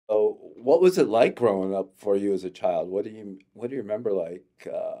what was it like growing up for you as a child? What do you remember like?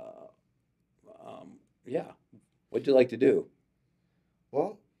 Yeah, what'd you like to do?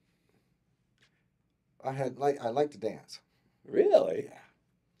 Well, I like to dance. Really? Yeah,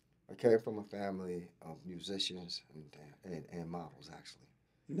 I came from a family of musicians and models actually.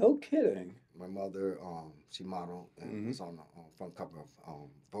 No kidding. My mother, she modeled and Hmm. was on the front cover of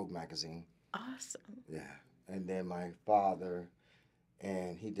Vogue magazine. Awesome. Yeah, and then my father,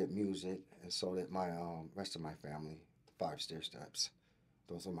 and he did music, and so did my rest of my family, the Five Stairsteps.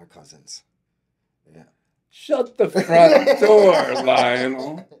 Those are my cousins. Yeah. Shut the front door,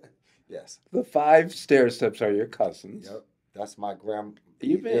 Lionel. Yes. The five stair steps are your cousins. Yep. That's my grand.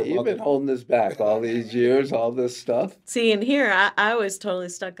 You've Their you've mother. been holding this back all these years, all this stuff. See, and here I was totally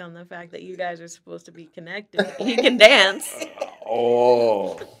stuck on the fact that you guys are supposed to be connected. He can dance.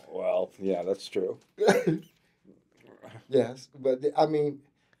 Oh, well, yeah, that's true. Yes, but I mean,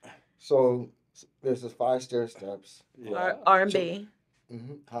 so there's the Five Stairsteps. Yeah. R&B.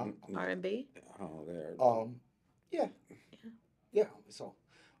 Huh? R&B. Oh, there. Yeah, Yeah. yeah. So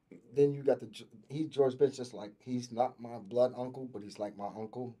then you got he's George Bench, just like he's not my blood uncle, but he's like my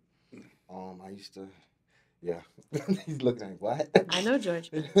uncle. I used to, yeah. He's looking at me, what? I know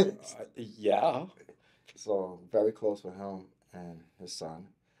George. Yeah. So very close with him and his son.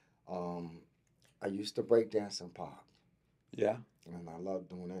 Um, I used to break dance and pop, Yeah. and I loved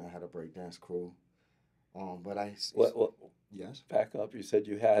doing it. I had a break dance crew. But What, yes, back up. You said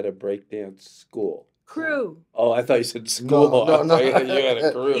you had a breakdance school. Crew. Oh, I thought you said no, school. no, I no. thought you had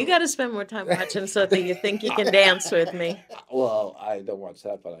a crew. You got to spend more time watching so that you think you can dance with me. Well, I don't watch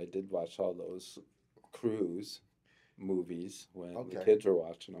that, but I did watch all those cruise movies when the Okay. kids were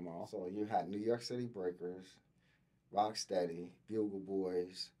watching them all. So you had New York City Breakers, Rocksteady, Bugle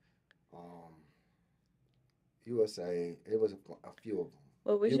Boys, um, USA. It was a few of them.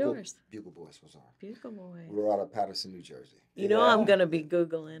 What was Bugle, yours? Bugle Boys was ours. Bugle Boy. We were out of Paterson, New Jersey. You know I'm Yeah. going to be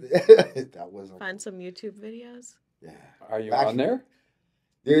Googling. That was Find some YouTube videos. yeah. Are you Actually, on there?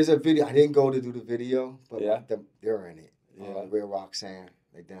 there's a video. I didn't go to do the video, but Yeah. they're in it. Yeah. Real Roxanne.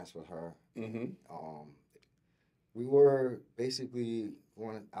 They danced with her. Mm-hmm. We were basically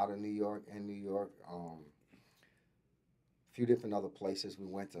going out of New York and New York. A few different other places we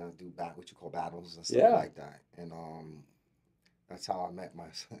went to do what you call battles and stuff Yeah. like that. And that's how I met my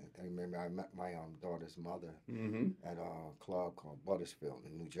son. I remember I met my daughter's mother Mm-hmm. at a club called Buttersfield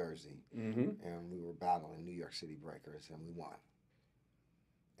in New Jersey, Mm-hmm. and we were battling New York City Breakers, and we won.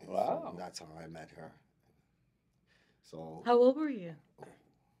 And so Wow. that's how I met her. So How old were you?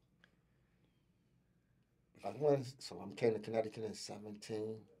 I came to Connecticut in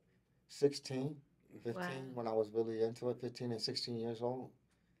 17, 16, 15 Wow. when I was really into it, 15 and 16 years old.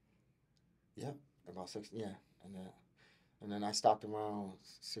 Yep, about 16, yeah. And then I stopped around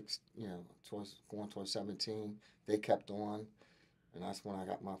going towards 17. They kept on, and that's when I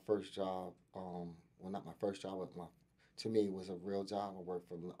got my first job. Well, not my first job, but to me it was a real job. I worked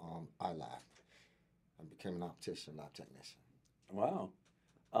for iLab. I became an optician, lab technician. Wow.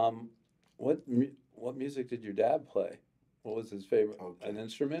 Um, what music did your dad play? What was his favorite? Okay. An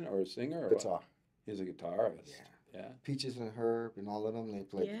instrument or a singer or what? Guitar. He was a guitarist. Yeah. Yeah. Peaches and Herb and all of them, they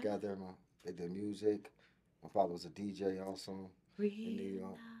played Yeah. together. They did music. My father was a DJ also in New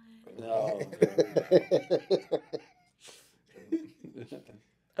York. No.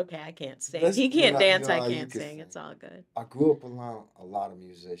 Okay, I can't sing. That's- He can't you know- dance, you know, I you can't can sing. sing. It's all good. I grew up around a lot of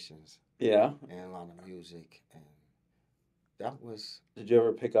musicians Yeah. and a lot of music, and that was Did you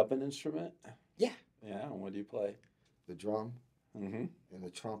ever pick up an instrument? Yeah. Yeah. And what do you play? the drum Mm-hmm. and the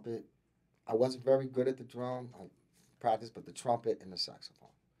trumpet. I wasn't very good at the drum. I practiced, but the trumpet and the saxophone.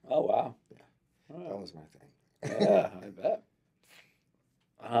 Oh, wow. Yeah. Oh, That was my thing. yeah, I bet.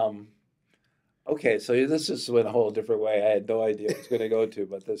 Um, okay, so this just went a whole different way. I had no idea it was going to go to,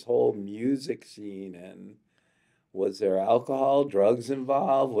 but this whole music scene, and was there alcohol, drugs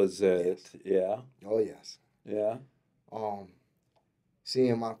involved? Was it, Yes. yeah, Oh yes. yeah, Um,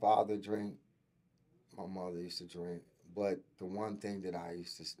 Seeing my father drink, my mother used to drink. But the one thing that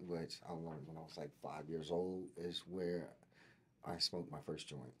which I learned when I was like 5 years old, is where I smoked my first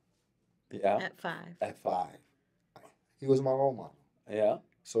joint yeah, At 5. at 5. He was my role model. yeah,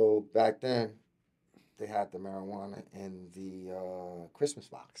 So back then, they had the marijuana in the Christmas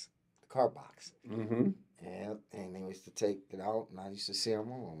box, the card box, mm-hmm, and they used to take it out, and I used to see him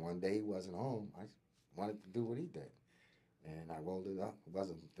home. One day he wasn't home. I wanted to do what he did, and I rolled it up. It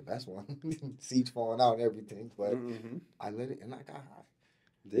wasn't the best one, seeds falling out and everything, but mm-hmm. I lit it and I got high.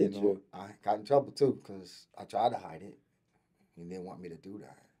 Did you? I got in trouble too because I tried to hide it. He didn't want me to do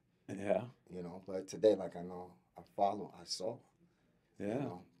that. Yeah, But today, like I know, I saw. yeah.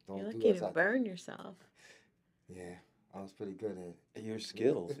 Don't You're do lucky us to like burn yourself. Yeah, I was pretty good at Your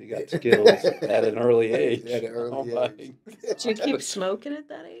skills. You got skills at an early age. At an early Oh age. Did you keep smoking at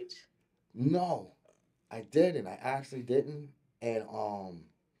that age? No, I didn't. I actually didn't. And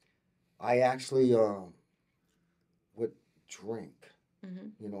I actually would drink.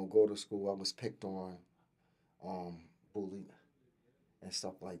 Mm-hmm. Go to school. I was picked on, bullied, and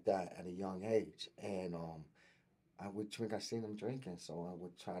stuff like that at a young age. And I would drink. I seen them drinking, so I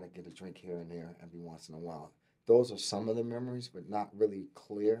would try to get a drink here and there every once in a while. Those are some of the memories, but not really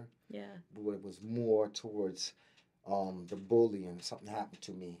clear. Yeah. But it was more towards the bullying. Something happened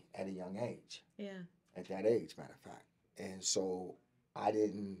to me at a young age. Yeah. At that age, matter of fact. And so I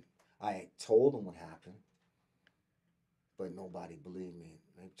didn't. I told them what happened, but nobody believed me.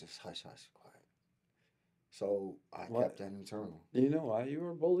 They just hush, hush, quiet. So I What? kept that internal. Do you know why you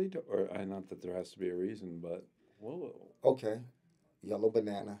were bullied? Or not that there has to be a reason, but whoa. Okay, yellow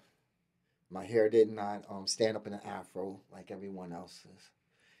banana. My hair did not stand up in an afro like everyone else's.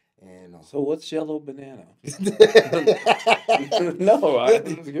 And So what's yellow banana? No,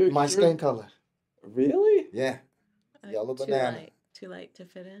 my skin color. Really? Yeah, yellow banana. Too light to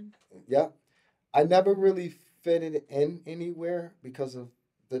fit in. Yeah, I never really fitted in anywhere because of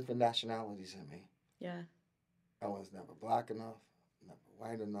different nationalities in me. Yeah. I was never black enough, never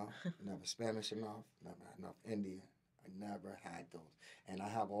white enough, never Spanish enough, never enough Indian. I never had those. And I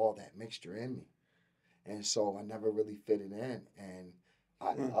have all that mixture in me. And so I never really fitted in. And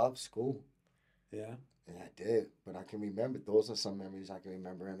I love school. Yeah. And I did. But I can remember, those are some memories I can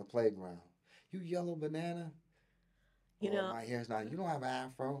remember in the playground. You yellow banana? My hair's not, you don't have an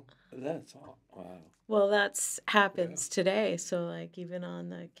afro? That's all. Wow. Well, that's happens today. So, like, even on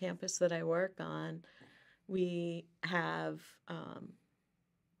the campus that I work on, we have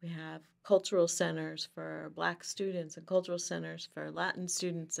cultural centers for Black students and cultural centers for Latin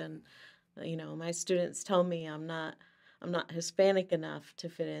students, and my students tell me I'm not Hispanic enough to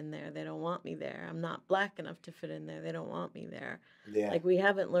fit in there. They don't want me there. I'm not Black enough to fit in there. They don't want me there. Yeah. Like, we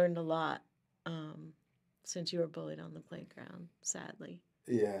haven't learned a lot since you were bullied on the playground, sadly.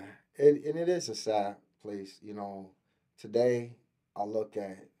 Yeah. And it is a sad place. Today I look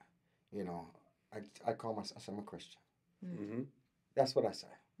at, I call myself, I'm a Christian. Mm-hmm. That's what I say.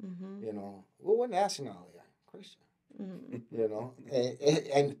 Mm-hmm. Well, what nationality are you? Christian.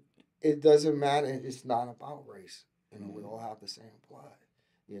 Mm-hmm. And it doesn't matter. It's not about race. We all have the same blood.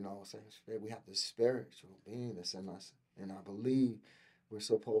 Same spirit. We have the spiritual being that's in us. And I believe we're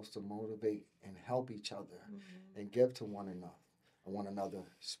supposed to motivate and help each other and give to one another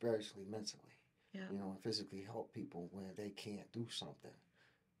spiritually, mentally. Yeah. And physically help people where they can't do something.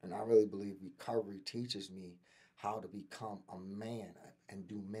 And I really believe recovery teaches me how to become a man and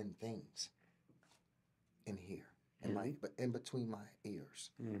do men things in here, in between my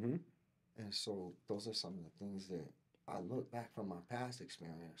ears. Mm-hmm. And so those are some of the things that I look back from my past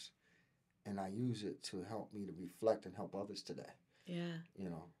experience, and I use it to help me to reflect and help others today. Yeah.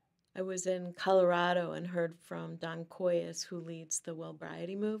 I was in Colorado and heard from Don Coyes, who leads the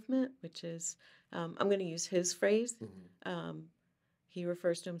Sobriety movement, which is, I'm going to use his phrase. Mm-hmm. He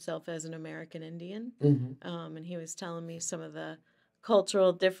refers to himself as an American Indian. Mm-hmm. And he was telling me some of the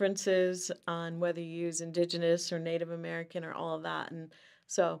cultural differences on whether you use Indigenous or Native American or all of that. And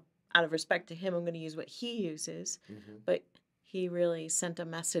so, out of respect to him, I'm going to use what he uses. Mm-hmm. But he really sent a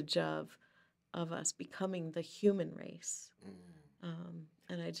message of us becoming the human race. Mm-hmm.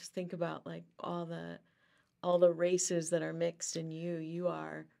 And I just think about like all the races that are mixed in you. You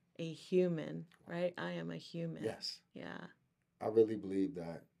are a human, right? I am a human. Yes. Yeah. I really believe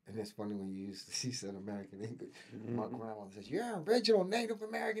that. And it's funny when she said American English. Mm-hmm. My grandma says, "You're an original Native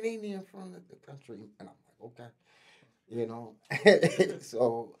American Indian from the country." And I'm like, okay.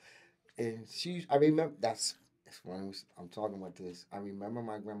 So, and I remember, that's when I'm talking about this. I remember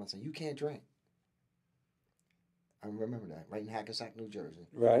my grandma saying, "You can't drink." I remember that, right in Hackensack, New Jersey.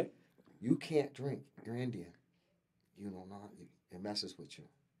 Right. You can't drink. You're Indian. You don't know. It messes with you.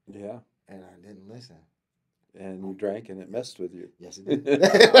 Yeah. And I didn't listen. And you drank and it messed with you. Yes, it did.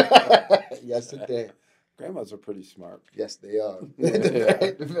 Yes, it did. Grandmas are pretty smart. Yes, they are.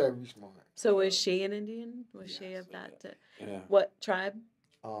 Very, very smart. So was she an Indian? Was she of that? Yeah. What tribe?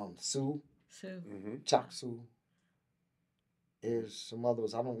 Sioux. Sioux. Mm-hmm. Choctaw. There's some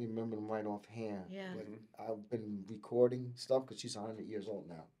others. I don't remember them right offhand. Yeah. But I've been recording stuff because she's 100 years old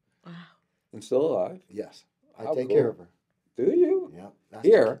now. Wow. And still alive? Yes. I How take cool. care of her. Do you? Yeah.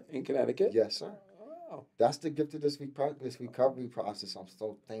 Here in Connecticut? Yes, sir. Wow. That's the gift of this recovery process. I'm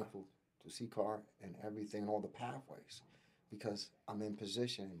so thankful to CCAR and everything, all the pathways, because I'm in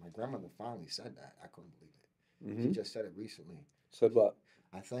position. My grandmother finally said that. I couldn't believe it. Mm-hmm. She just said it recently. Said what?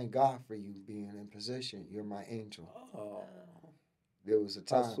 I thank God for you being in position. You're my angel. Oh, There was a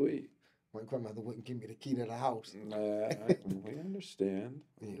how time sweet. my grandmother wouldn't give me the key to the house. Nah, we understand.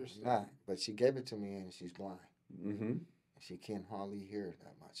 Yeah, Understand. not, but she gave it to me, and she's blind. Mm-hmm. She can't hardly hear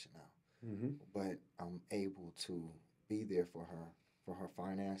that much now. Mm-hmm. But I'm able to be there for her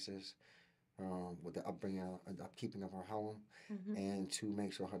finances, with the upbringing, the upkeeping of her home, Mm-hmm. and to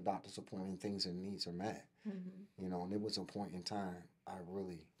make sure her doctor's appointment things and needs are met. Mm-hmm. You know, and there was a point in time I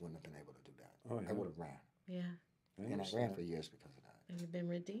really wouldn't have been able to do that. Oh, I yeah. would have ran, Yeah. and I ran for years because of that. And you've been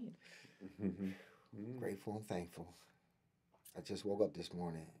redeemed. Mm-hmm. Mm-hmm. Grateful and thankful. I just woke up this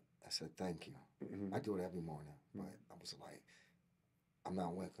morning. I said thank you. Mm-hmm. I do it every morning, but I was like, I'm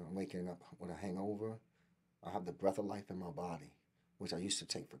not waking up with a hangover. I have the breath of life in my body, which I used to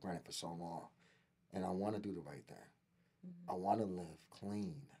take for granted for so long. And I want to do the right thing. Mm-hmm. I want to live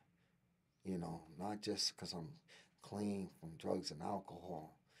clean, you know, not just because I'm clean from drugs and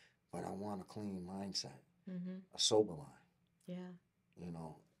alcohol, but I want a clean mindset, Mm-hmm. a sober mind, Yeah. you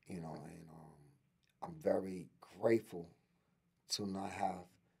know, and I'm very grateful to not have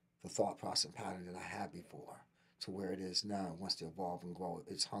the thought process and pattern that I had before to where it is now. It wants to evolve and grow.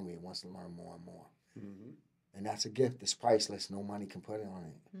 It's hungry. It wants to learn more and more. Mm-hmm. And that's a gift. It's priceless. No money can put it on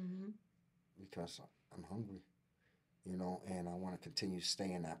it Mm-hmm. because I'm hungry, you know, and I want to continue to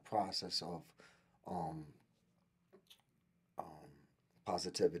stay in that process of um, um,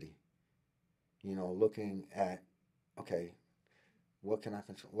 positivity, you know, looking at, okay, what can I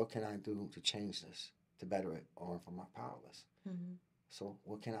control? What can I do to change this, to better it, or if I'm not powerless? Mm-hmm. So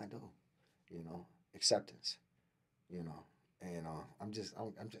what can I do? You know, acceptance. You know, and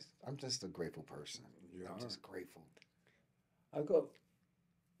I'm just a grateful person. You I'm are. just grateful. I go.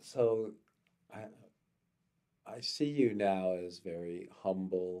 So, I I see you now as very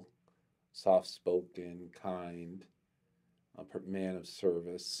humble, soft-spoken, kind, man of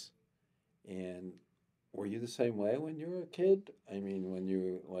service. And were you the same way when you were a kid? I mean, when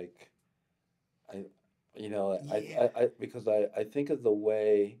you like, I, Yeah, because I think of the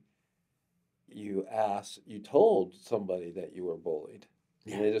way you told somebody that you were bullied,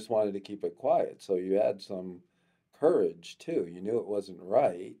 and yeah. they just wanted to keep it quiet. So you had some courage too. You knew it wasn't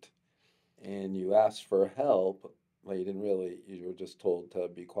right, and you asked for help, but you didn't really, you were just told to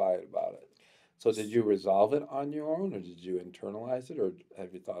be quiet about it. So did you resolve it on your own, or did you internalize it, or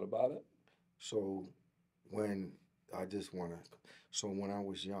have you thought about it? So when I just wanna, so when I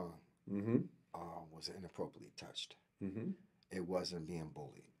was young, Mm-hmm. I was inappropriately touched. Mm-hmm. It wasn't being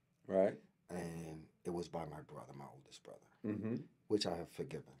bullied, Right? and it was by my brother, my oldest brother, Mm-hmm. which I have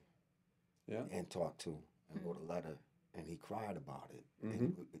forgiven Yeah. and talked to and wrote Mm-hmm. a letter, and he cried about it Mm-hmm.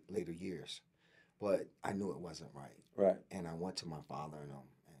 in later years. But I knew it wasn't right, Right. and I went to my father and them,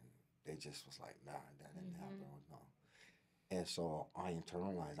 and they just was like, "Nah, that didn't happen." Mm-hmm. No. And so I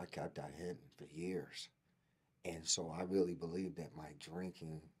internalized. I kept that hidden for years, and so I really believe that my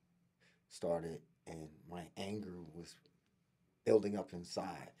drinking started, and my anger was building up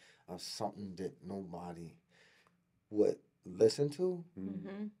inside of something that nobody would listen to, Mm-hmm.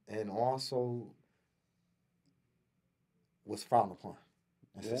 Mm-hmm. and also was frowned upon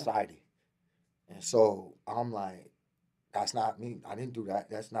in Yeah. society. And so I'm like, that's not me. I didn't do that.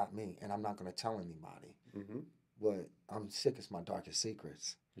 That's not me. And I'm not going to tell anybody. Mm-hmm. But I'm sick as my darkest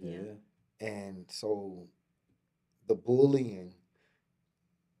secrets. Yeah. And so the bullying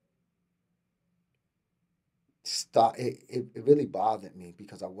it really bothered me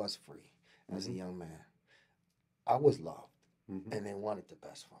because I was free as a Mm-hmm. young man. I was loved Mm-hmm. and they wanted the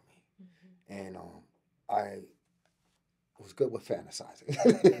best for me. Mm-hmm. And I was good with fantasizing.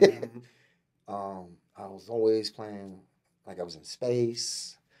 Mm-hmm. I was always playing like I was in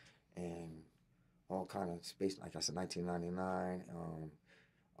space and all kind of space. Like I said, 1999.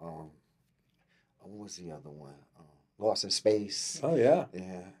 Um, what was the other one? Lost in Space. Oh yeah.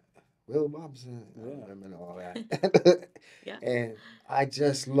 Yeah, Will Robinson. I Yeah. remember all that. Yeah. And I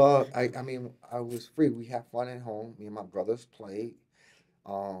just love. I mean, I was free. We had fun at home. Me and my brothers played.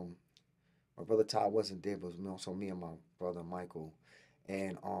 Um, my brother Todd wasn't there, but it was also me and my brother Michael,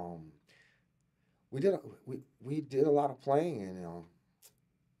 and we did we did a lot of playing, and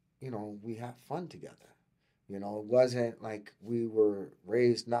you know, we had fun together. You know, it wasn't like we were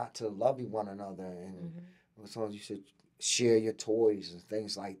raised not to love one another, and Mm-hmm. so you should share your toys and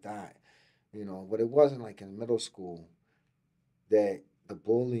things like that. You know, but it wasn't like in middle school that the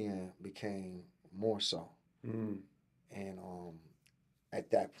bullying became more so, Mm-hmm. and at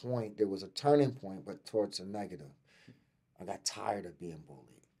that point there was a turning point, but towards the negative. I got tired of being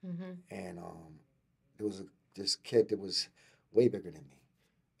bullied, Mm-hmm. and there was this kid that was way bigger than me,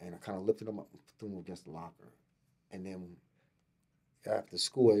 and I kind of lifted him up, threw him against the locker, and then after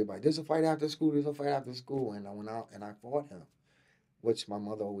school. Everybody, there's a fight after school. There's a fight after school, and I went out and I fought him, which my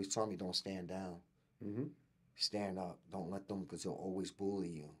mother always told me, don't stand down, Mm-hmm. stand up. Don't let them, because they'll always bully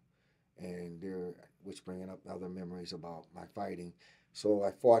you. And they're, which bringing up other memories about my fighting. So I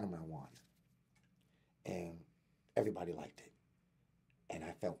fought him and I won, and everybody liked it, and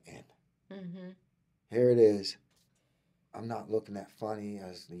I felt in. Mm-hmm. Here it is. I'm not looking that funny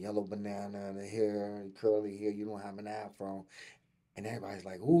as the yellow banana, the hair, the curly hair. You don't have an afro, and everybody's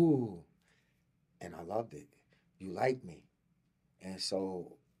like, "Ooh," and I loved it. You like me, and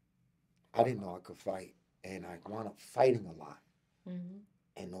so I didn't know I could fight, and I wound up fighting a lot, Mm-hmm.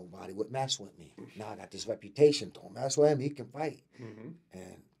 and nobody would mess with me. Now I got this reputation. Don't mess with him. He can fight, Mm-hmm.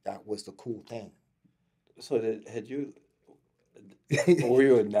 and that was the cool thing. So were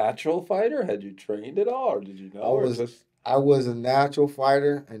you a natural fighter? Had you trained at all, or did you know? I Or was just, I was a natural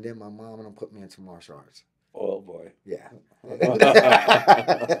fighter, and then my mom and them put me into martial arts. oh boy. Yeah.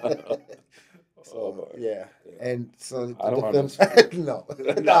 Oh So boy. yeah, Yeah. and so I don't the want to film. mess with you. No,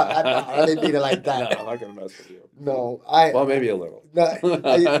 no, I didn't mean it like No, that. I'm not gonna mess with you. No, Well, maybe a little.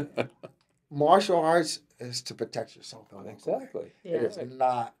 no, martial arts is to protect yourself. and walk away. Exactly. Yeah. It is Right.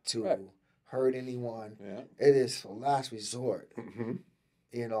 not to Right. hurt anyone. Yeah. It is for last resort. Mm-hmm.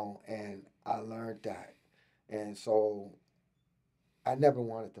 And I learned that, and so I never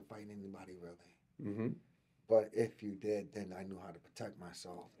wanted to fight anybody really. Mm-hmm. But if you did, then I knew how to protect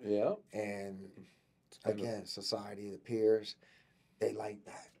myself. Yeah. And It's kind of- again, society, the peers, they like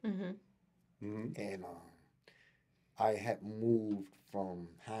that. Mm-hmm. Mhm. And I had moved from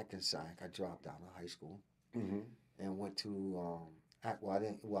Hackensack. I dropped out of high school Mhm. and went to I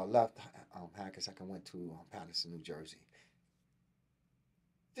left Hackensack and went to Paterson, New Jersey.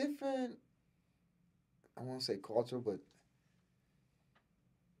 Different, I won't say culture, but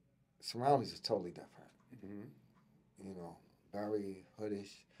surroundings is totally different. Mhm. You know, very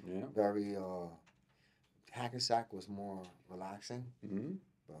hoodish, Yeah. very Hackensack was more relaxing, Mhm.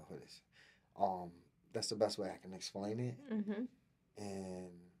 but hoodish. That's the best way I can explain it. Mm-hmm.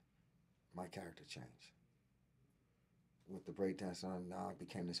 And my character changed with the breakdancing. Now I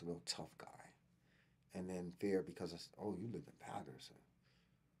became this real tough guy, and then fear because you live in Paterson.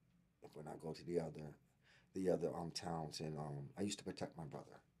 When I go to the other towns, and I used to protect my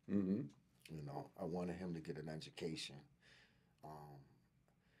brother. Mhm. You know, I wanted him to get an education.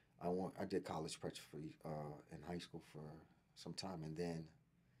 I did college prep for in high school for some time, and then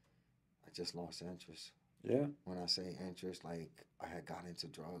I just lost interest. Yeah. When I say interest, like I had got into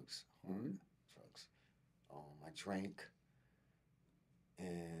drugs, Mhm. drugs. I drank,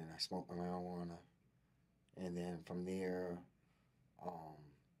 and I smoked marijuana, and then from there,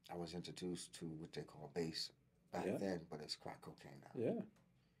 I was introduced to what they call base back Yeah. then, but it's crack cocaine now. Yeah.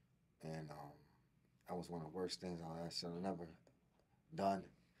 And that was one of the worst things I should have never done,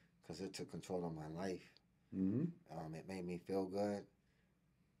 because it took control of my life. Mhm. It made me feel good.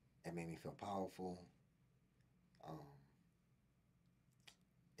 It made me feel powerful.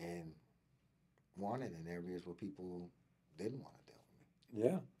 And wanted in areas where people didn't want to deal with me.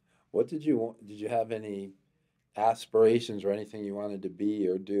 Yeah. What did you want? Did you have any aspirations or anything you wanted to be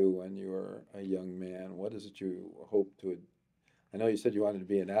or do when you were a young man? What is it you hope to? I know you said you wanted to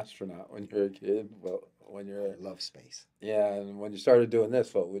be an astronaut when you were a kid. Well, when you're I love space. yeah, and when you started doing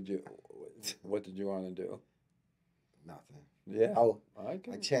this, what did you want to do? Nothing. Yeah. Oh, I I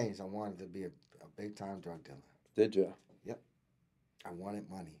can. changed. I wanted to be a big time drug dealer. Did you? I wanted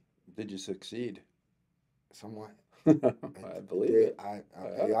money. Did you succeed? Somewhat. I believe it.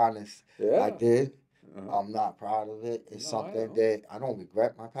 I'll be honest. Yeah. I did. Uh-huh. I'm not proud of it. It's No, I something know. that I don't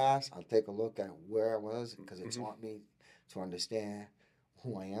regret my past. I take a look at where I was, because it Mhm. taught me to understand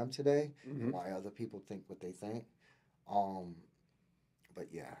who I am today and Mhm. why other people think what they think.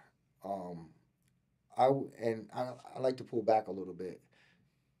 But yeah, I like to pull back a little bit.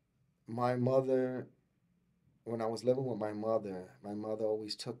 My mother, when I was living with my mother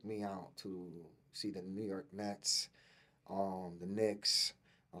always took me out to see the New York Nets, the Knicks,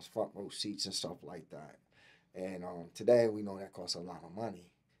 those front row seats and stuff like that. And today we know that costs a lot of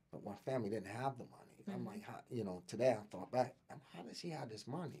money, but my family didn't have the money. I'm like, today I thought back, how does she have this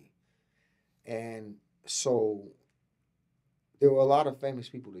money? And so there were a lot of famous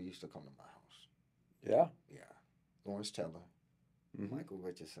people that used to come to my house. Yeah. Yeah, Lawrence Taylor, Mhm. Michael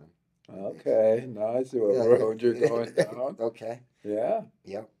Richardson. Okay. Now I see what Yeah, road you're going down. Okay. Yeah.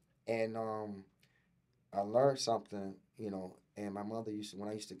 Yep. And I learned something, and my mother when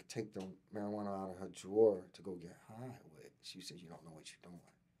I used to take the marijuana out of her drawer to go get high with, she said, "You don't know what you're doing."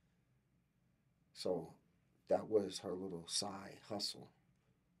 So that was her little side hustle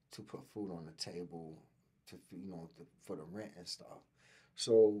to put food on the table, for the rent and stuff.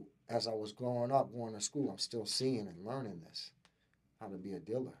 So as I was growing up, going to school, I'm still seeing and learning this, how to be a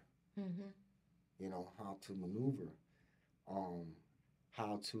dealer, Mm-hmm. you know, how to maneuver, um,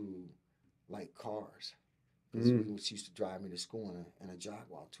 how to like cars. Because she used to drive me to school in a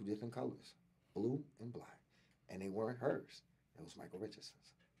Jaguar, 2 different colors, blue and black. And they weren't hers. It was Michael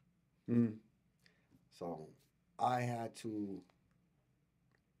Richardson's. Mm. So I had to,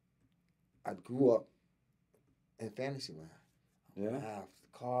 I grew up in Fantasyland. I'm Yeah. gonna have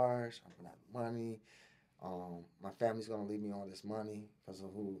the cars, I'm gonna have money. My family's gonna leave me all this money because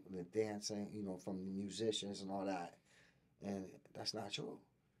of who the dancing, you know, from the musicians and all that. And that's not true.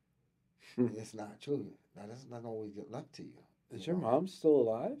 It's not true. That does not always get left to you. Is You your know? mom still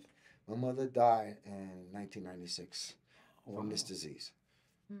alive? My mother died in 1996 from this Wow. disease.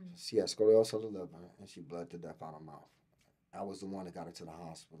 Mm. She had scoliosis of the liver and she bled to death out of her mouth. I was the one that got her to the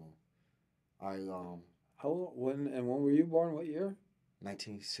hospital. When were you born? What year?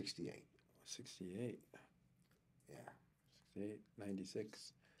 1968. 68. Yeah. 68,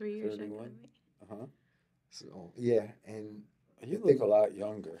 96, 3 years younger 31. than me. Uh-huh. So yeah, and You the look thing- a lot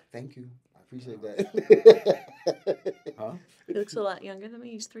younger. Thank you. I appreciate that. Huh? He looks a lot younger than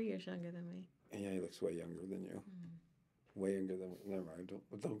me. He's 3 years younger than me. Yeah, he looks way younger than you. Mm. Way younger than. Never mind.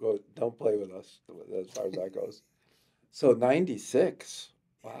 Don't play with us as far as that goes. So 96.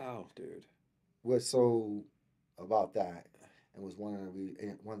 Wow, dude. What's so about that? It was one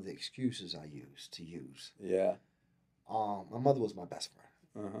of the excuses I used to use. Yeah. My mother was my best friend.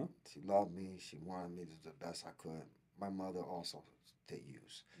 Uh-huh. She loved me. She wanted me to do the best I could. My mother also did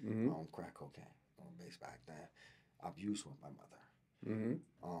use Mm-hmm. crack cocaine on base back then. I've used with my mother.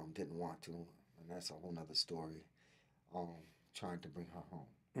 Mm-hmm. Didn't want to, and that's a whole nother story. Trying to bring her home.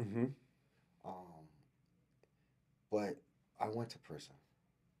 Mm-hmm. But I went to prison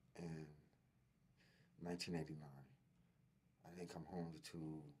in 1989. I didn't come home to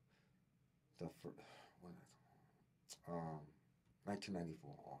the when did I come home?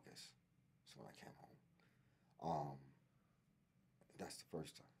 1994 August. That's when I came home. That's the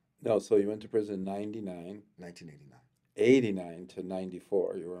first time. No, so you went to prison 99, 1989. 89 to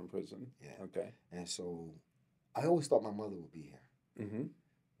 94. You were in prison. Yeah. Okay. And so I always thought my mother would be here. Mm-hmm.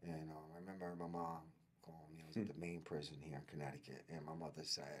 And I remember my mom calling me. I was at the main prison here in Connecticut, and my mother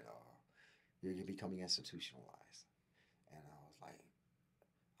said, "You're becoming institutionalized." And I was like,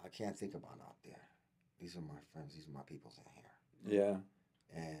 "I can't think about out there. These are my friends. These are my peoples in here." Yeah.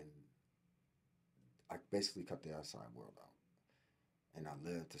 And I basically cut the outside world out, and I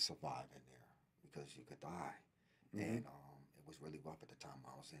lived to survive in there because you could die, Mm-hmm. and it was really rough at the time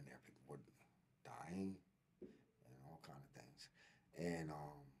I was in there. People were dying, and all kind of things, and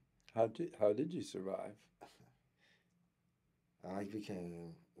How did you survive? I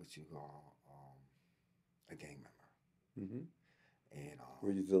became what you call a gang member, Mm-hmm. and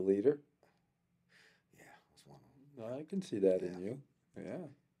Were you the leader? yeah, I was one of them. No, I can see that Yeah. in you. Yeah.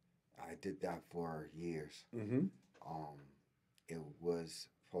 I did that for years. Mm-hmm. It was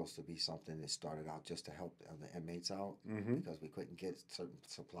supposed to be something that started out just to help the other inmates out Mm-hmm. because we couldn't get certain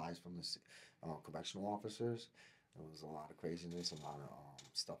supplies from the correctional officers. There was a lot of craziness, a lot of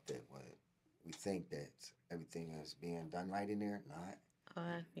stuff that we think that everything is being done right in there, not.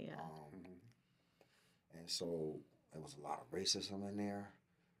 Yeah. And so there was a lot of racism in there,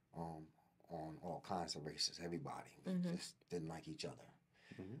 on all kinds of races. Everybody just didn't like each other.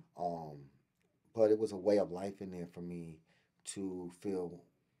 Mm-hmm. But it was a way of life in there for me to feel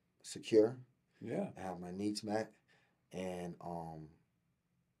secure, Yeah. have my needs met, and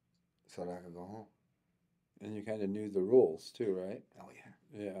so that I could go home. And you kind of knew the rules too, right? Oh yeah.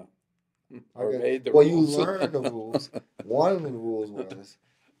 Yeah. Okay. Or made the Well, rules. you learn the rules. One of the rules was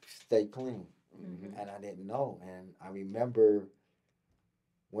stay clean, Mhm. and I didn't know. And I remember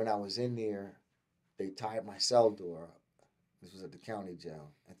when I was in there, they tied my cell door up. This was at the county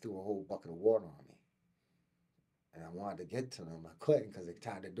jail, and threw a whole bucket of water on me. And I wanted to get to them. I couldn't because they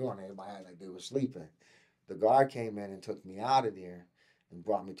tied the door, and everybody acted like they were sleeping. The guard came in and took me out of there and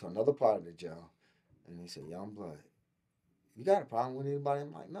brought me to another part of the jail. And he said, "Young blood, you got a problem with anybody?"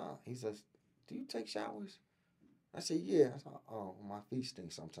 I'm like, "No." He says, "Do you take showers?" I said, "Yeah." I said, "Oh, my feet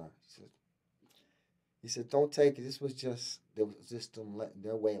stink sometimes." He said, "Don't take it. This was just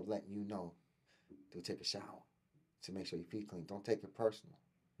their way of letting you know to take a shower to make sure your feet clean. Don't take it personal.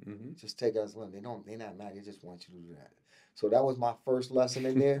 Mm-hmm. Just take it as one. They're not mad. They just want you to do that." So that was my first lesson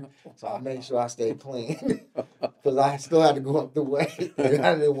in there. So I made sure I stayed clean because I still had to go up the way. And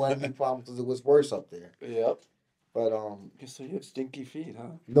I didn't want any problems because it was worse up there. Yep. But So you have stinky feet,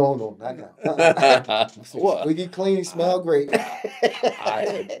 huh? no, not now. What? Squeaky clean, smell great.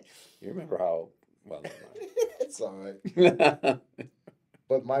 You remember how? Well, never It's all right. mind.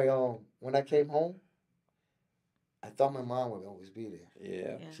 But my when I came home, I thought my mom would always be there.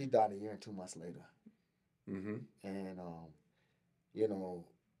 Yeah. Yeah. She died a year and 2 months later, Mm-hmm. and you know,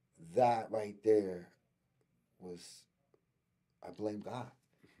 that right there was I blame God.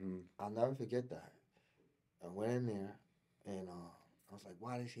 Mm-hmm. I'll never forget that. I went in there, and I was like,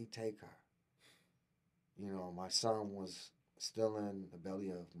 why did he take her? You know, my son was still in the belly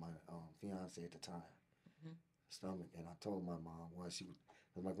of my fiance at the time, Mhm. stomach, and I told my mom, well,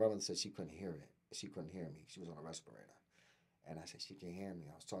 cause my grandmother said she couldn't hear it. She couldn't hear me. She was on a respirator. And I said, she can't hear me.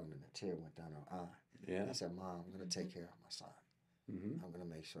 I was talking and a tear went down her eye. Yeah. I said, Mom, I'm going to take Mhm. care of my son. Mm-hmm. I'm going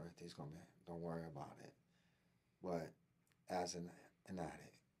to make sure that he's going to be, don't worry about it. But as an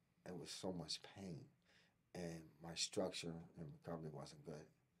addict, it was so much pain. And my structure and recovery wasn't good.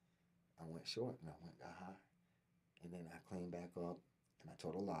 I went short and I got high. And then I cleaned back up and I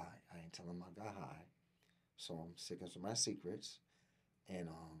told a lie. I didn't tell him I got high. So I'm sticking to my secrets. And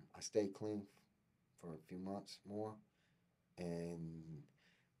I stayed clean for a few months more. And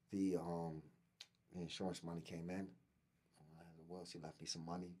the insurance money came in. Well, she left me some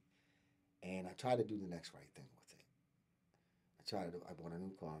money. And I tried to do the next right thing with it. I bought a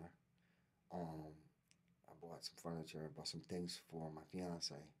new car. I bought some furniture. I bought some things for my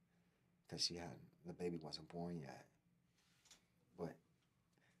fiance because the baby wasn't born yet. But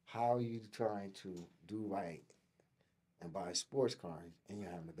how are you trying to do right and buy a sports car and you're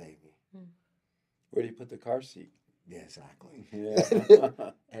having a baby? Where do you put the car seat? Yeah, exactly.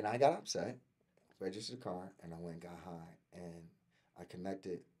 Yeah. And I got upset, registered the car, and I went and got high. And I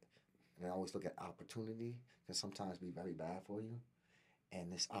connected, and I always look at opportunity can sometimes be very bad for you.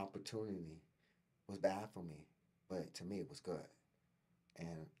 And this opportunity was bad for me, but to me it was good.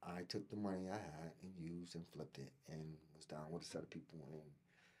 And I took the money I had and used and flipped it and was down with a set of people and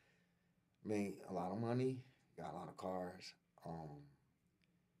made a lot of money, got a lot of cars,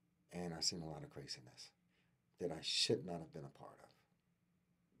 and I seen a lot of craziness that I should not have been a part of.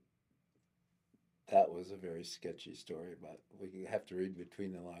 That was a very sketchy story, but we have to read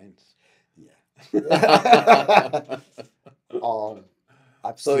between the lines. Yeah.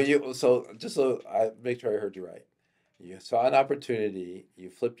 I've So seen, just so I make sure I heard you right. You saw an opportunity, you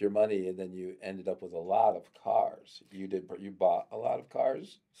flipped your money, and then you ended up with a lot of cars. You bought a lot of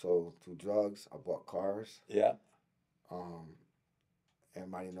cars? so through drugs, I bought cars. Yeah. Um,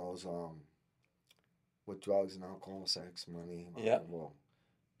 everybody knows with drugs and alcohol, sex, money, rock Yeah. and roll.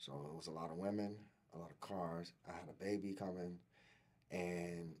 So it was a lot of women, a lot of cars. I had a baby coming,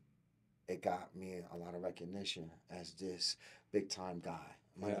 and it got me a lot of recognition as this big time guy,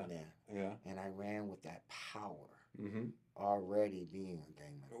 money Yeah. man. Yeah. And I ran with that power Mm-hmm. already being a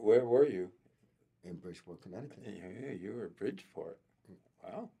gang member Where were you? in Bridgeport, Connecticut. Yeah, you were Bridgeport.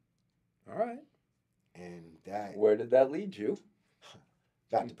 Wow. All right. And that Where did that lead you?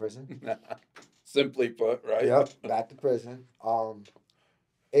 back to prison. Simply put, right? Yep, back to prison.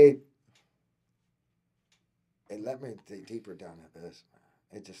 It it let me deeper down the abyss.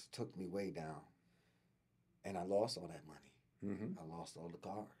 It just took me way down, and I lost all that money. Mm-hmm. I lost all the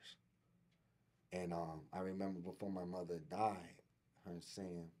cars, and I remember before my mother died, her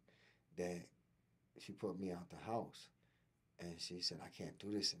saying that she put me out the house, and she said I can't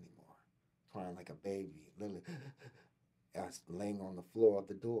do this anymore, crying like a baby, literally. I was laying on the floor of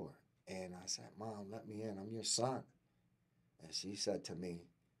the door, and I said, "Mom, let me in. I'm your son." And she said to me,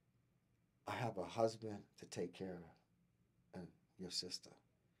 I have a husband to take care of and your sister.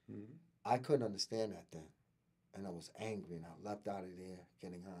 Mm-hmm. I couldn't understand that then. And I was angry and I left out of there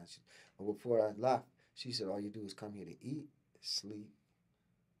getting high. But before I left, she said, all you do is come here to eat, sleep,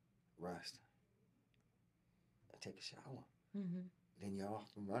 rest, and take a shower. Mm-hmm. Then you're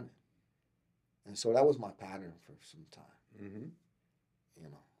off and running. And so that was my pattern for some time. Mm-hmm. You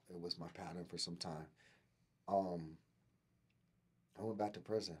know, it was my pattern for some time. I went back to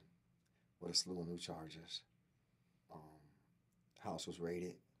prison with a slew of new charges. Um, House was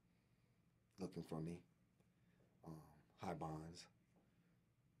raided, looking for me. Um, High bonds.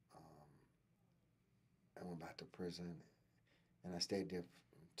 Um, I went back to prison, and I stayed there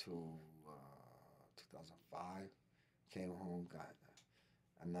until 2005. Came home, got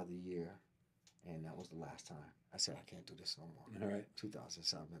another year, and that was the last time. I said I can't do this no more. All right.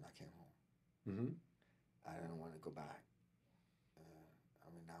 2007, I came home. Mm-hmm. I didn't want to go back. I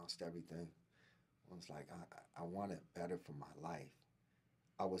renounced everything. It was like I wanted better for my life.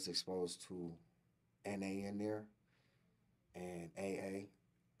 I was exposed to NA in there and AA,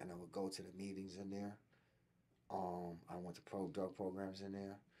 and I would go to the meetings in there. I went to drug programs in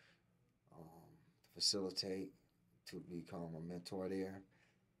there to facilitate, to become a mentor there.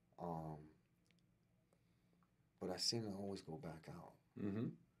 Um, but I seem to always go back out. Mm-hmm.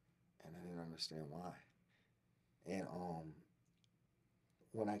 and I didn't understand why. And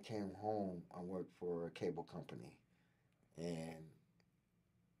when I came home, I worked for a cable company, and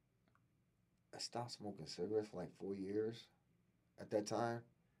I stopped smoking cigarettes for like 4 years at that time,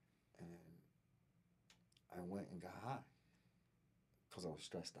 and I went and got high because I was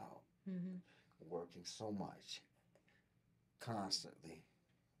stressed out, Mm-hmm. working so much, constantly,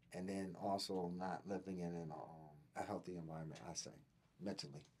 and then also not living in a healthy environment, I say,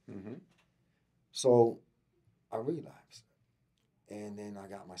 mentally. Mm-hmm. So I relapsed, and then I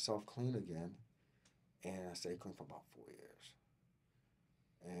got myself clean again, and I stayed clean for about 4 years.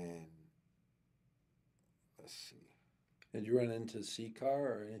 And let's see, Did you run into CCAR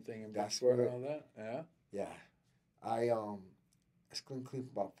or anything in That's Bridgeport where- and all that? Yeah. yeah, I was clean for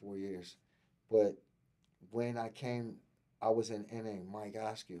about 4 years, but when I came, I was in NA, Mike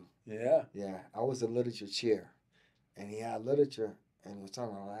Askew. Yeah. Yeah, I was a literature chair, and he had literature, and he was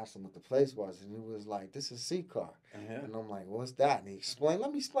telling me, I asked him what the place was, and he was like, "This is CCAR." Yeah. And I'm like, "What's that?" And he explained,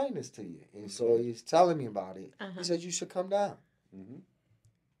 "Let me explain this to you." And so Mhm. he's telling me about it. Uh-huh. He said, "You should come down." Mm-hmm.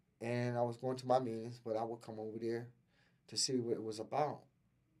 And I was going to my meetings, but I would come over there to see what it was about.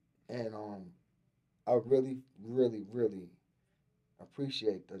 And I really, really, really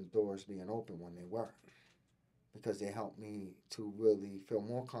appreciate the doors being open when they were, because they helped me to really feel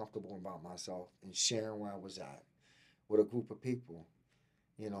more comfortable about myself and sharing where I was at with a group of people,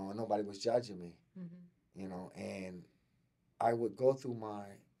 and nobody was judging me, Mm-hmm. and I would go through my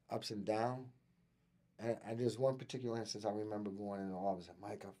ups and downs. And there's one particular instance I remember going in the office and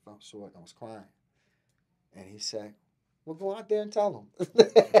Mike, I felt short and I was crying. And he said, "Well, go out there and tell them."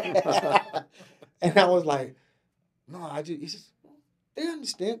 And I was like, "No, I just," he says, "They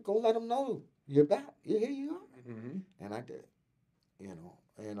understand. Go let them know you're back. Here you are." Mm-hmm. And I did, and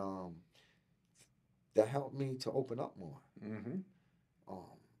that helped me to open up more. Mm-hmm.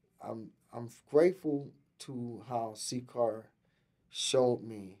 I'm grateful to how CCAR showed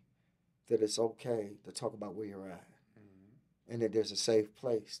me that it's okay to talk about where you're at, and that there's a safe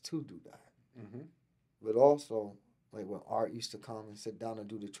place to do that. Mm-hmm. But also, like when Art used to come and sit down and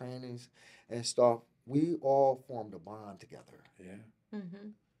do the trainings and stuff, we all formed a bond together, Yeah. Mm-hmm.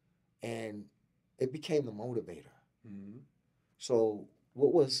 and it became the motivator. Mm-hmm. So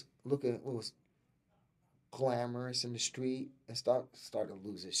what was glamorous in the street and started to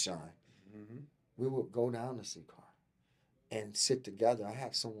lose its shine. Mm-hmm. We would go down to CCAR and sit together. I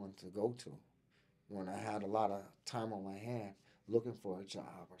had someone to go to when I had a lot of time on my hand looking for a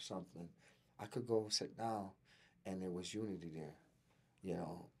job or something. I could go sit down, and there was unity there,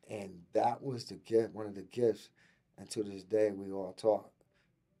 and that was the gift, one of the gifts. And to this day, we all talk.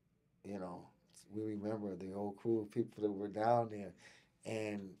 You know, we remember the old crew of people that were down there,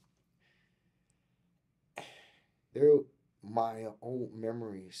 and they're my old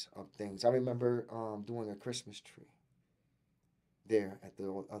memories of things. I remember doing a Christmas tree there at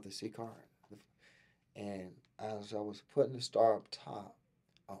the other CCAR. And as I was putting the star up top,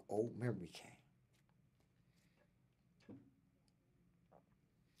 an old memory came. I'm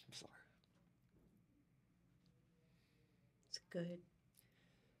sorry. It's good.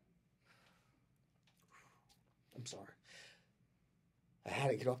 I'm sorry. I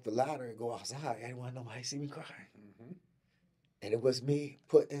had to get off the ladder and go outside. I didn't want nobody to see me cry. Mm-hmm. And it was me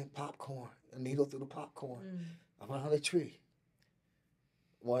putting popcorn, a needle through the popcorn Mm. around the tree.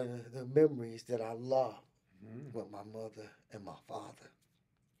 One of the memories that I love Mm-hmm. with my mother and my father.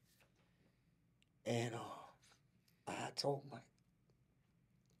 And I told my,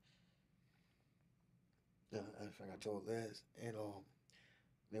 I think I told Liz,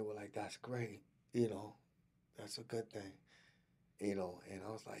 they were like, "That's great, that's a good thing, and I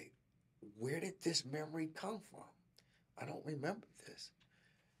was like, "Where did this memory come from? I don't remember this."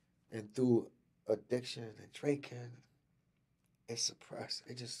 And through addiction and drinking, it suppressed.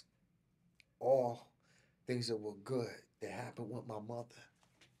 It just all things that were good that happened with my mother,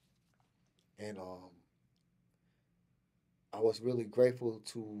 and I was really grateful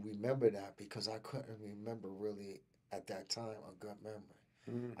to remember that because I couldn't remember really at that time a good memory.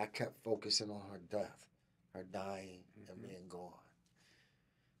 Mm-hmm. I kept focusing on her death, her dying, and Mhm. being gone,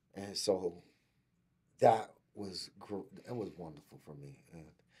 and so that was that was wonderful for me, and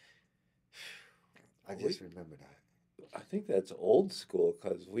I just remember that. I think that's old school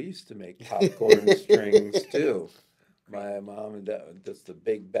because we used to make popcorn strings too. My mom and dad, just a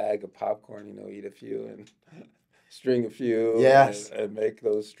big bag of popcorn, eat a few and string a few Yes. and make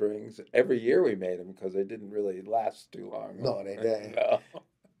those strings. Every year we made them because they didn't really last too long. No, they didn't. No.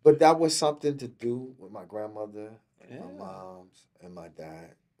 But that was something to do with my grandmother, Yeah. my mom's, and my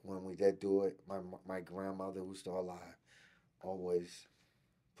dad. When we did do it, my grandmother, who's still alive, always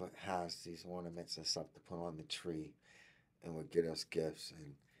has these ornaments and stuff to put on the tree and would get us gifts.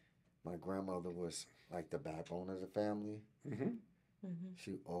 And my grandmother was like the backbone of the family. Mm-hmm.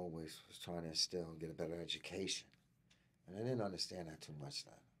 She always was trying to instill and get a better education. And I didn't understand that too much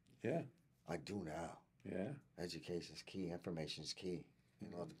then. Yeah. I do now. Yeah. Education's key. Information's key. You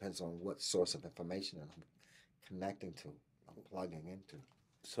know, it depends on what source of information I'm connecting to, I'm plugging into.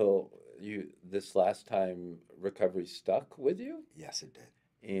 So this last time recovery stuck with you, Yes, it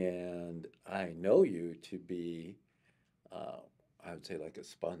did. and I know you to be, I would say like a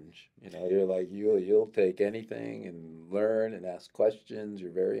sponge. You know, you're like you'll take anything and learn and ask questions. You're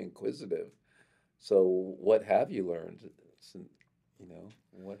very inquisitive. So what have you learned since,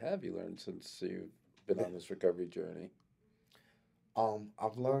 what have you learned since you've been on this recovery journey?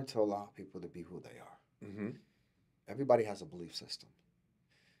 I've learned to allow people to be who they are. Mm-hmm. Everybody has a belief system.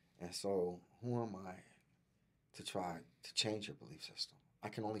 And so who am I to try to change your belief system? I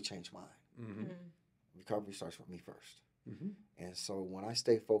can only change mine. Mm-hmm. Recovery starts with me first. Mm-hmm. And so when I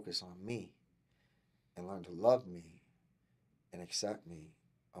stay focused on me and learn to love me and accept me,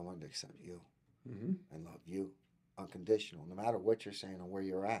 I learn to accept you Mm-hmm. and love you unconditional, no matter what you're saying or where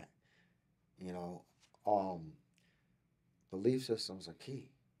you're at. You know, belief systems are key.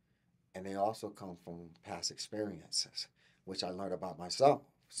 And they also come from past experiences, which I learned about myself.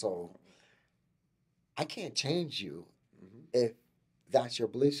 So I can't change you if that's your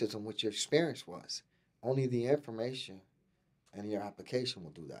belief system, what your experience was. Only the information and your application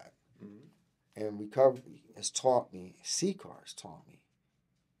will do that. Mm-hmm. And recovery has taught me, CCAR has taught me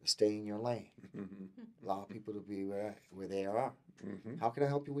to stay in your lane. Mm-hmm. Allow people to be where they are. Mm-hmm. How can I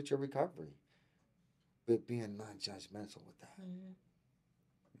help you with your recovery? But being non-judgmental with that.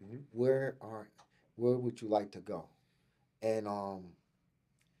 Mm-hmm. Where would you like to go? And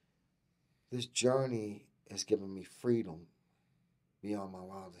this journey has given me freedom beyond my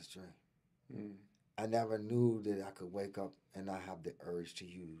wildest dream. Mm-hmm. I never knew that I could wake up and not have the urge to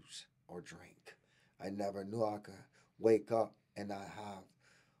use or drink. I never knew I could wake up and not have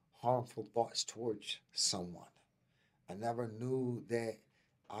harmful thoughts towards someone. I never knew that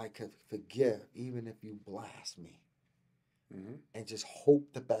I could forgive even if you blast me. Mm-hmm. And just hope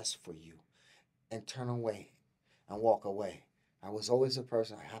the best for you and turn away and walk away. I was always a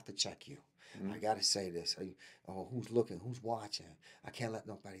person, I have to check you. Mm-hmm. I got to say this. Oh, who's looking? Who's watching? I can't let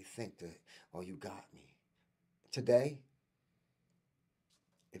nobody think that, oh, you got me. Today,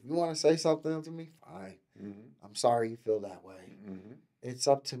 if you want to say something to me, fine. Mm-hmm. I'm sorry you feel that way. Mm-hmm. It's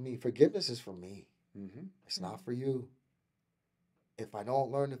up to me. Forgiveness is for me. Mm-hmm. It's not for you. If I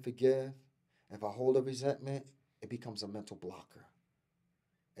don't learn to forgive, if I hold a resentment, it becomes a mental blocker.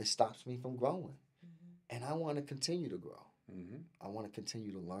 It stops me from growing. And I want to continue to grow. Mm-hmm. I want to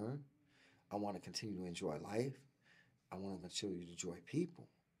continue to learn. I want to continue to enjoy life. I want to continue to enjoy people.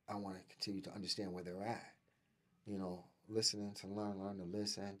 I want to continue to understand where they're at. You know, listening to learn to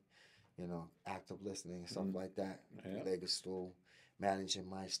listen, you know, active listening and stuff like that. Yeah. Leg of stool, managing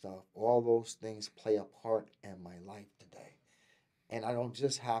my stuff. All those things play a part in my life today. And I don't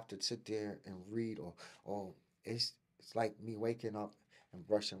just have to sit there and read or it's like me waking up and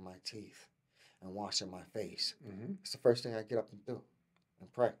brushing my teeth and washing my face. Mm-hmm. It's the first thing I get up and do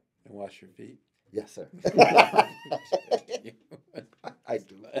and pray. And wash your feet. Yes, sir. I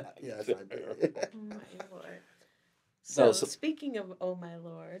do. Yes, I do. Oh my Lord. So- So speaking of oh my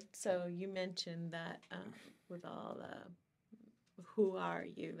Lord, so you mentioned that with all the who are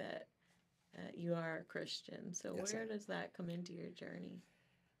you that you are a Christian. So Yes, where sir. does that come into your journey?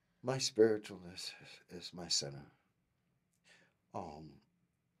 My spiritualness is my center.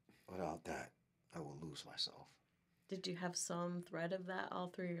 Without that, I will lose myself. Did you have some thread of that all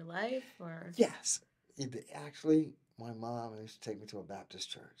through your life, or Yes. Actually, my mom used to take me to a Baptist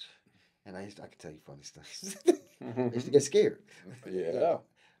church. And I can tell you funny stories. I used to get scared. Yeah.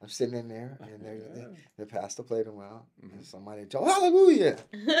 I'm sitting in there, and Yeah. the pastor played around, Mhm. and somebody told, hallelujah.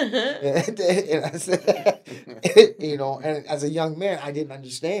 And I said, you know, and as a young man, I didn't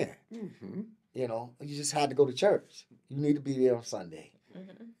understand. Mm-hmm. You know, you just had to go to church. You need to be there on Sunday.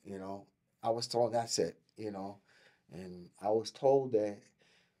 Mhm. You know, I was told that's it, you know. And I was told that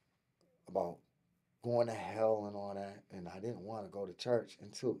about going to hell and all that, and I didn't want to go to church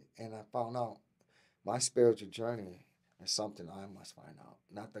and I found out my spiritual journey is something I must find out,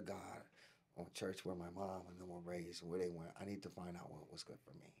 not the God or church where my mom and them were raised, where they went. I need to find out what was good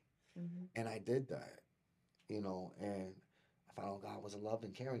for me. Mhm. And I did that, you know, and I found out God was a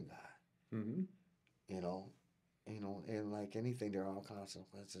loving, caring God, Mm-hmm. you know, and like anything, there are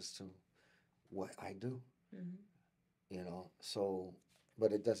consequences to what I do, Mhm. you know. So,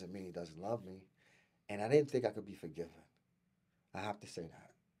 but it doesn't mean He doesn't love me. And I didn't think I could be forgiven. I have to say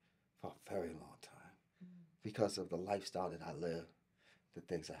that for a very long time because of the lifestyle that I lived, the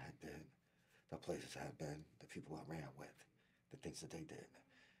things I had did, the places I had been, the people I ran with, the things that they did.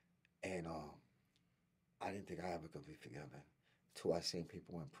 And I didn't think I ever could be forgiven till I seen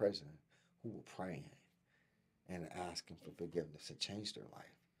people in prison who were praying and asking for forgiveness to change their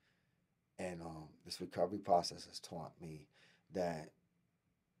life. And this recovery process has taught me that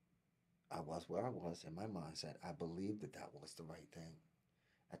I was where I was in my mindset. I believed that that was the right thing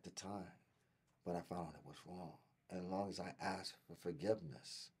at the time, but I found it was wrong. And as long as I asked for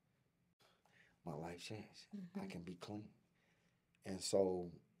forgiveness, my life changed. I can be clean. And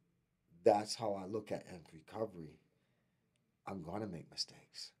so that's how I look at in recovery. I'm going to make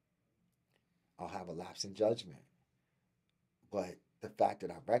mistakes. I'll have a lapse in judgment. But the fact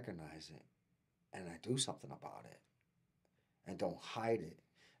that I recognize it and I do something about it and don't hide it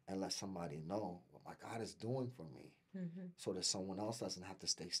and let somebody know what my God is doing for me so that someone else doesn't have to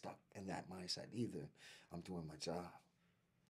stay stuck in that mindset either. I'm doing my job.